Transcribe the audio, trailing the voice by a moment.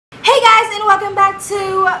welcome back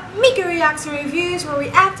to Mika Reacts and Reviews, where we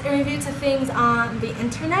react and review to things on the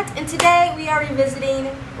internet. And today we are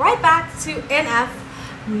revisiting right back to NF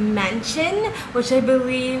Mansion, which I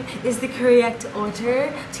believe is the correct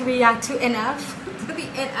order to react to NF, to the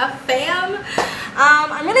NF fam.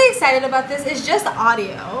 I'm really excited about this. It's just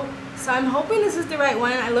audio, so I'm hoping this is the right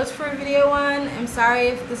one. I looked for a video one. I'm sorry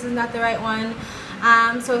if this is not the right one.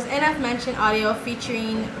 So it's NF Mansion audio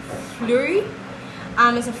featuring Fleury.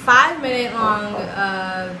 It's a 5-minute long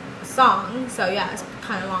song, so yeah, it's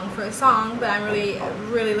kind of long for a song, but I'm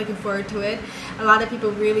really looking forward to it. A lot of people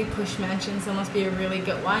really push Mansion, so it must be a really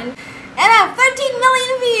good one. NF, 13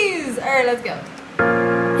 million views! Alright, let's go.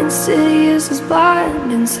 Insidious is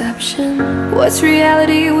blind inception. What's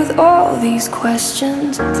reality with all these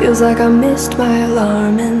questions? Feels like I missed my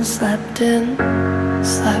alarm and slept in.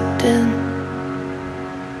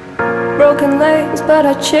 Broken legs, but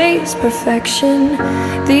I chase perfection.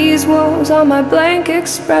 These walls are my blank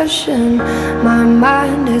expression. My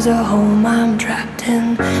mind is a home I'm trapped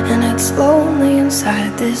in, and it's lonely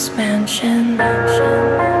inside this mansion. I'm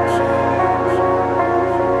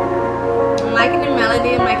liking the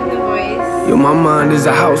melody, I'm liking the voice. Yo, my mind is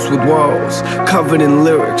a house with walls covered in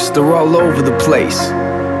lyrics, they're all over the place.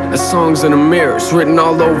 The songs in the mirrors written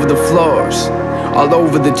all over the floors, all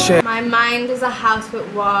over the chair. My mind is a house with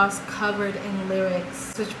walls covered in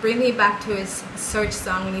lyrics, which brings me back to his Search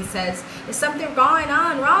song when he says, "Is something going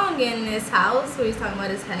on wrong in this house?" So he's talking about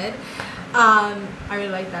his head. I really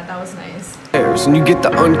like that. That was nice. And you get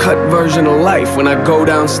the uncut version of life when I go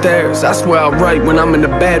downstairs. That's where I write when I'm in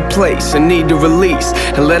a bad place and need to release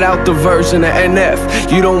and let out the version of NF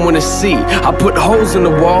you don't want to see. I put holes in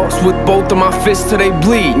the walls with both of my fists till they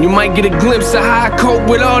bleed. You might get a glimpse of how I cope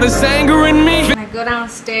with all this anger in me. When I go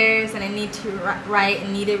downstairs and I need to write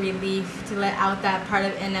and need a relief to let out that part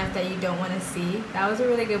of NF that you don't want to see. That was a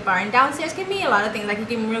really good bar. And downstairs can mean a lot of things. Like, it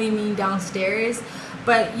can really mean downstairs,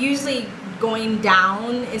 but usually going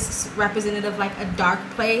down is representative of like a dark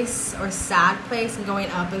place or sad place, and going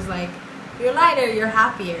up is like you're lighter, you're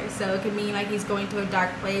happier. So it could mean like he's going to a dark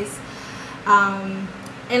place. And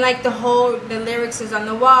like the lyrics is on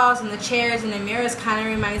the walls and the chairs and the mirrors kind of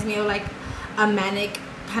reminds me of like a manic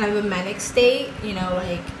state, you know,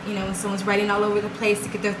 like, you know, when someone's writing all over the place to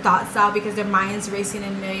get their thoughts out because their mind's racing at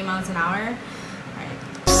a million miles an hour.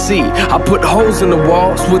 I put holes in the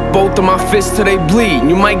walls with both of my fists till they bleed.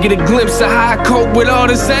 You might get a glimpse of how I cope with all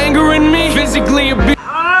this anger in me. Physically abused. Oh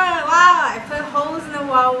wow, I put holes in the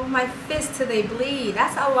wall with my fists till they bleed.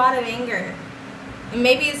 That's a lot of anger. And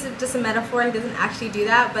maybe it's just a metaphor, he doesn't actually do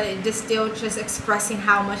that, but it just still just expressing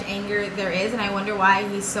how much anger there is, and I wonder why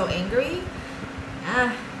he's so angry.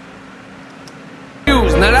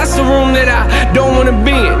 Now that's a room that I don't want to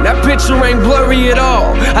be in. That picture ain't blurry at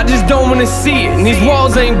all, I just don't want to see it. And these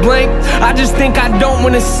walls ain't blank, I just think I don't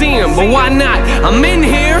want to see them. But why not? I'm in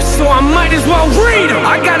here, so I might as well read them.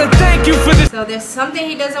 I gotta thank you for this. So there's something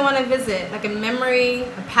he doesn't want to visit, like a memory,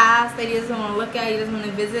 a past that he doesn't want to look at, he doesn't want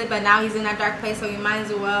to visit, but now he's in that dark place, so you might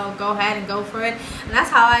as well go ahead and go for it. And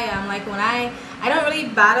that's how I am. Like, when I don't really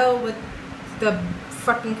battle with the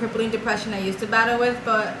fucking crippling depression I used to battle with,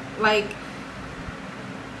 but like,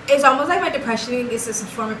 it's almost like my depression is just a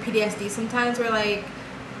form of PTSD sometimes, where like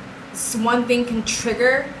one thing can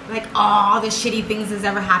trigger like all the shitty things that's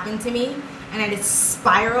ever happened to me, and I just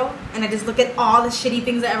spiral and I just look at all the shitty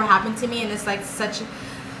things that ever happened to me, and it's like such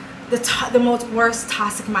the most worst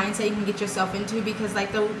toxic mindset you can get yourself into, because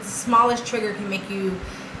like the smallest trigger can make you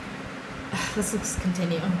let's just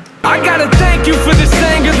continue. I gotta thank you for this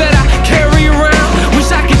anger that I carry around.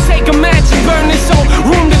 Wish I could take a match and burn this whole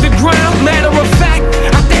room to the ground. Matter of fact,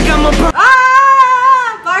 I think I'm a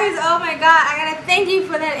bars, oh my god, I gotta thank you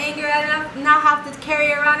for that anger. I now have to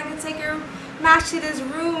carry around. I can take your match to this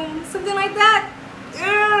room. Something like that.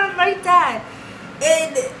 Like that.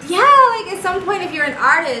 Yeah, like at some point, if you're an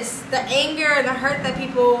artist, the anger and the hurt that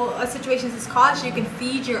people situations has caused you can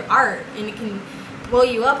feed your art, and it can blow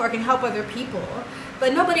you up or can help other people.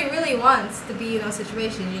 But nobody really wants to be in those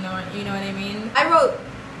situations, you know what I mean? I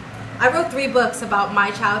wrote 3 books about my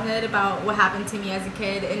childhood, about what happened to me as a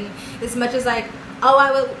kid, and as much as like,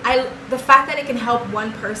 the fact that it can help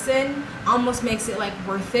one person almost makes it like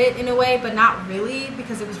worth it in a way, but not really,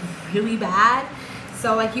 because it was really bad.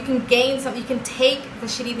 So like, you can gain something, you can take the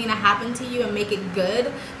shitty thing that happened to you and make it good,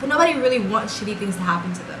 but nobody really wants shitty things to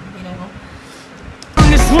happen to them, you know?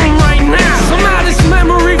 This room right now, somehow this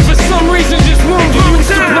memory for some reason just won't go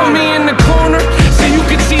down. Put me in the corner so you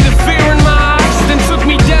could see the fear in my eyes, then took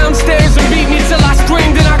me downstairs and beat me till I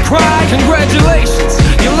screamed and I cried. Congratulations,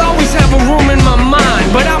 you'll always have a room in my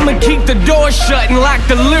mind, but I'ma keep the door shut and lock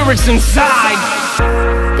the lyrics inside.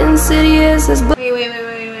 Insidious as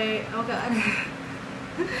Wait. Oh god.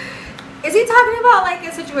 Is he talking about like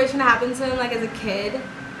a situation that happened to him like as a kid?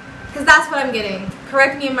 Because that's what I'm getting.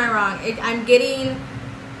 Correct me if I'm wrong. I'm getting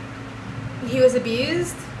he was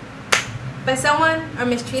abused by someone or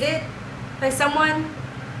mistreated by someone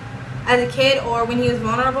as a kid or when he was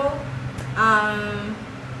vulnerable.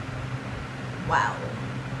 Wow.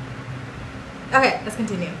 Okay, let's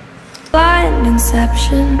continue. blind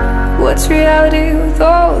inception. What's reality with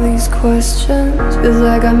all these questions? Feels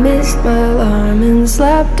like I missed my alarm and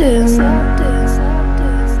slept in.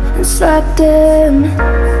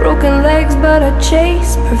 Broken legs, but I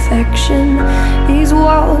chase perfection. These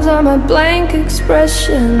walls are my blank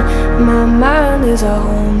expression. My mind is a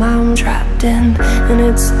home I'm trapped in, and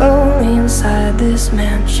it's only inside this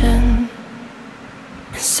mansion.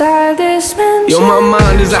 Inside this mansion. Yo, my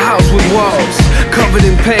mind is a house with walls covered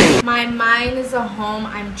in pain. My mind is a home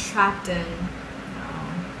I'm trapped in.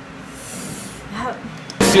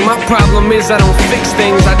 See, my problem is I don't fix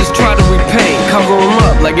things, I just try to repaint. Cover them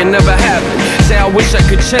up like it never happened. Say I wish I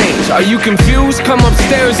could change. Are you confused? Come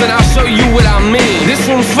upstairs and I'll show you what I mean. This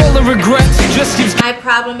room full of regrets just keeps. My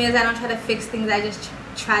problem is I don't try to fix things, I just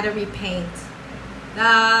try to repaint.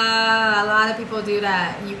 A lot of people do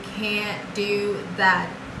that. You can't do that.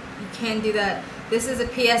 You can't do that. This is a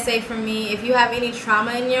PSA for me. If you have any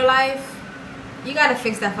trauma in your life, you gotta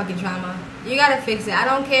fix that fucking trauma. You gotta fix it. I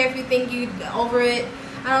don't care if you think you over it.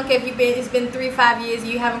 I don't care if it's been 3-5 years,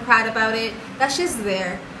 you haven't cried about it. That shit's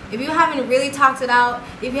there. If you haven't really talked it out,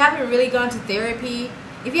 if you haven't really gone to therapy,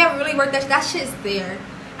 if you haven't really worked that shit's there.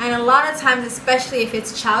 And a lot of times, especially if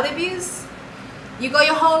it's child abuse, you go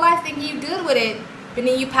your whole life thinking you're good with it, but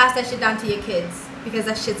then you pass that shit down to your kids because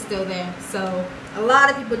that shit's still there. So a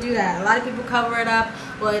lot of people do that. A lot of people cover it up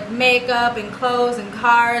with makeup and clothes and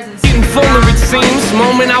cars and Getting fuller it seems.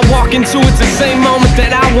 Moment I walk into it's the same moment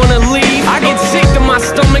that I wanna leave. I get sick to my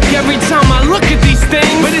stomach every time I look at these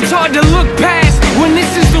things, but it's hard to look past when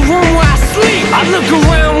this is the room where I sleep. I look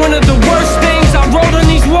around, one of the worst things I wrote on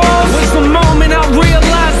these walls was the moment I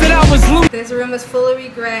realized that I was losing. This room is full of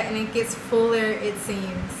regret and it gets fuller, it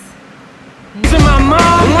seems. To my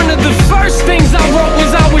mom, one of the first things I wrote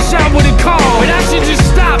was I wish I would've called, but I should just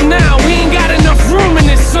stop now. We ain't got enough room in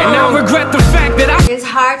this song. And I regret the fact that It's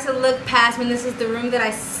hard to look past when this is the room that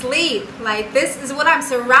I sleep. Like, this is what I'm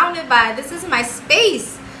surrounded by. This is my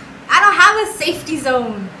space. I don't have a safety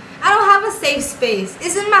zone. I don't have a safe space.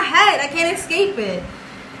 It's in my head. I can't escape it.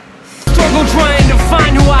 struggle trying to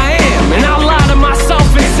find who I am, and I lie to myself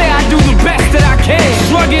and say I do the best that I can.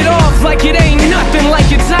 Shrug it off like it ain't nothing, like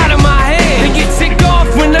it's out of my head, and get ticked off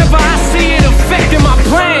whenever I see it affecting my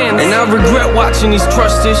plans. And I regret watching these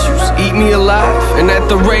trust issues eat me alive, and at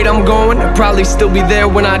the rate I'm going, I'll probably still be there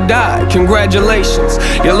when I die. Congratulations,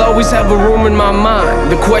 you'll always have a room in my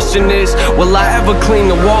mind. The question is, will I ever clean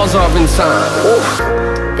the walls off in time? Oof.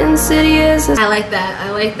 Insidious. I like that. I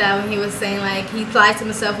like that when he was saying, like, he lies to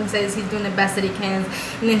himself and says he's doing the best that he can,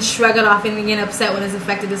 and then shrug it off and then get upset when it's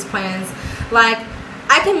affected his plans. Like,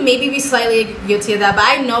 I can maybe be slightly guilty of that, but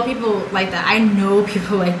I know people like that. I know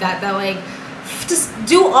people like that like just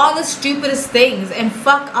do all the stupidest things and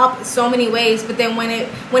fuck up so many ways, but then when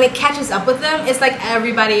it catches up with them, it's like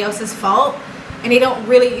everybody else's fault. And they don't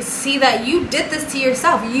really see that you did this to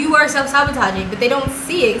yourself. You are self-sabotaging, but they don't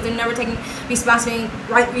see it because they're never taking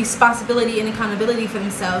responsibility and accountability for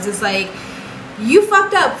themselves. It's like, you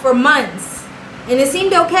fucked up for months, and it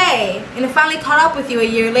seemed okay, and it finally caught up with you a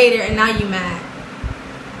year later, and now you mad.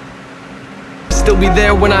 Still be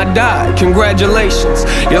there when I die. Congratulations,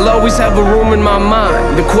 you'll always have a room in my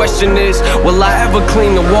mind. The question is, will I ever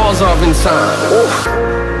clean the walls off in time? Oof.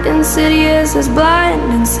 Insidious as blind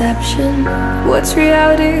inception. What's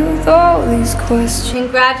reality with all these questions?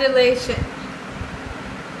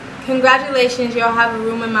 Congratulations, y'all have a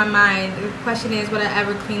room in my mind. The question is, would I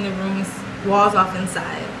ever clean the room's walls off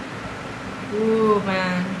inside? Ooh,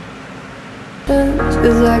 man.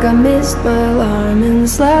 Feels like I missed my alarm and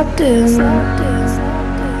slept in.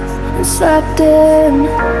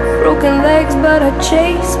 Broken legs, but I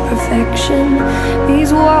chase perfection.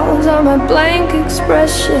 These walls are my blank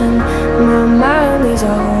expression. My mind is a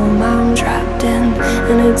home I'm trapped in,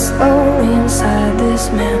 and it's only inside this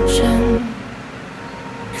mansion.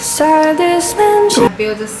 Inside this mansion. I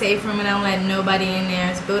build a safe room and I don't let nobody in there.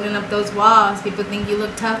 It's building up those walls. People think you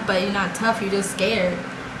look tough, but you're not tough, you're just scared.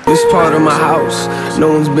 This part of my house,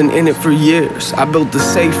 no one's been in it for years. I built the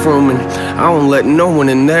safe room and I don't let no one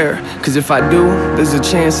in there. Cause if I do, there's a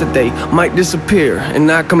chance that they might disappear and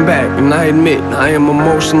not come back. And I admit, I am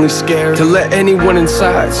emotionally scared to let anyone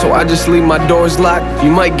inside, so I just leave my doors locked. You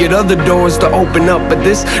might get other doors to open up, but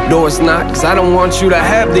this door's not. Cause I don't want you to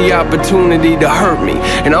have the opportunity to hurt me,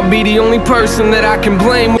 and I'll be the only person that I can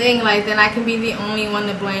blame. Like, then I can be the only one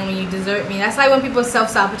to blame when you desert me. That's like when people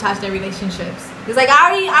self-sabotage their relationships. It's like,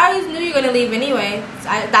 I always knew you were gonna leave anyway.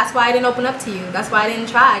 That's why I didn't open up to you. That's why I didn't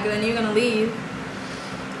try, because I knew you were gonna leave.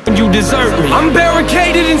 You desert me. I'm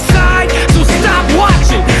barricaded inside, so stop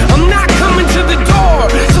watching. I'm not coming to the door,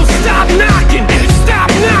 so stop knocking. Stop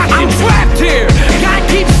knocking. I'm trapped here. God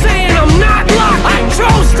keeps saying I'm not locked. I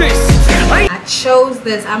chose this. I chose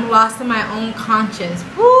this. I'm lost in my own conscience.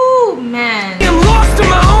 Woo, man. I'm lost in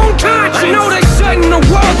my own conscience. I know that shutting the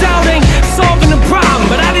world out ain't solving the problem,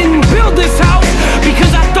 but I didn't build this house because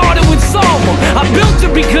I thought it would solve them. I built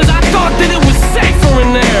it because I thought that it was safer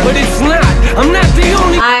in there, but it's not. I'm not the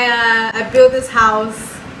only. I built this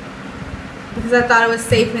house because I thought it was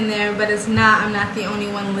safe in there, but it's not. I'm not the only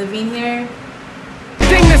one living here.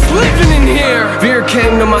 Thing that's living in here. Veer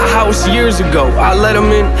came to my house years ago. I let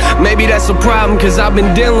him in. Maybe that's a problem, cause I've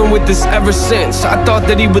been dealing with this ever since. I thought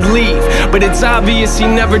that he would leave, but it's obvious he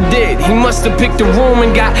never did. He must have picked a room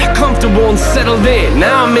and got comfortable and settled in.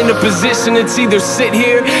 Now I'm in a position to either sit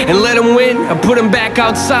here and let him win, or put him back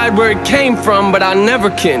outside where it came from, but I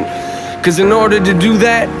never can. Cause in order to do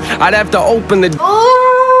that, I'd have to open the... Oh,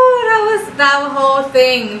 that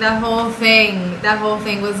whole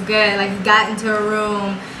thing was good. Like, he got into a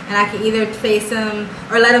room and I could either face him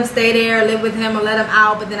or let him stay there, or live with him, or let him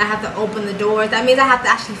out, but then I have to open the doors. That means I have to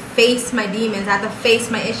actually face my demons. I have to face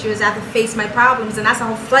my issues. I have to face my problems, and that's a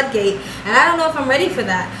whole floodgate. And I don't know if I'm ready for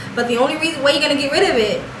that. But the only way you're gonna get rid of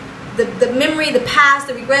it, the memory, the past,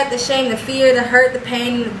 the regret, the shame, the fear, the hurt, the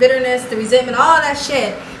pain, the bitterness, the resentment, all that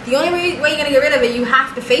shit. The only way you're gonna get rid of it, you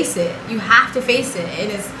have to face it. You have to face it.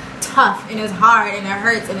 And it's tough, and it's hard, and it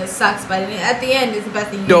hurts, and it sucks, but at the end, it's the best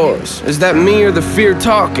thing you can do. Is that me or the fear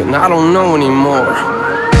talking? I don't know anymore.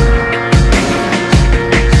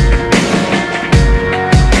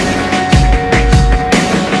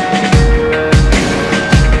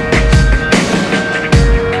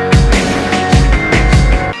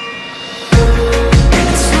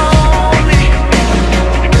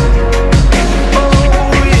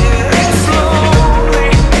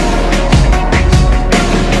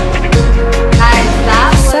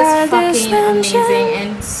 Amazing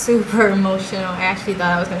and super emotional. I actually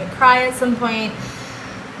thought I was gonna cry at some point.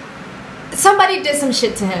 Somebody did some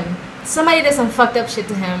shit to him. Somebody did some fucked up shit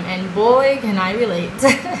to him, and boy, can I relate.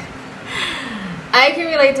 I can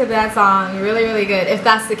relate to that song really, really good. If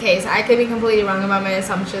that's the case, I could be completely wrong about my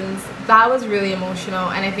assumptions. That was really emotional,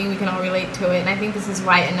 and I think we can all relate to it. And I think this is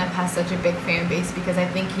why NF has such a big fan base, because I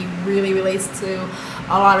think he really relates to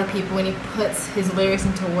a lot of people, and he puts his lyrics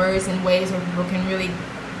into words in ways where people can really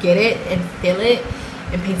get it and feel it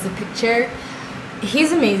and paints a picture.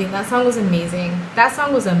 He's amazing. That song was amazing. That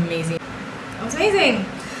song was amazing. It was amazing.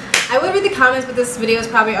 I would read the comments, but this video is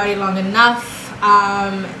probably already long enough.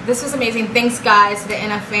 This was amazing. Thanks guys to the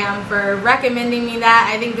NF fam for recommending me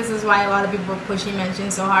that. I think this is why a lot of people were pushing Mention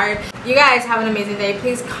so hard. You guys have an amazing day.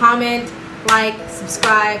 Please comment, like,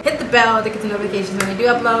 subscribe, hit the bell to get the notifications when I do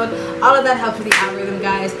upload. All of that helps with the algorithm,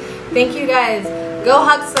 guys. Thank you guys. Go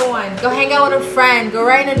hug someone, go hang out with a friend, go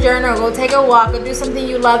write in a journal, go take a walk, go do something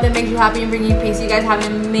you love that makes you happy and bring you peace. You guys have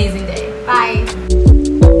an amazing day. Bye.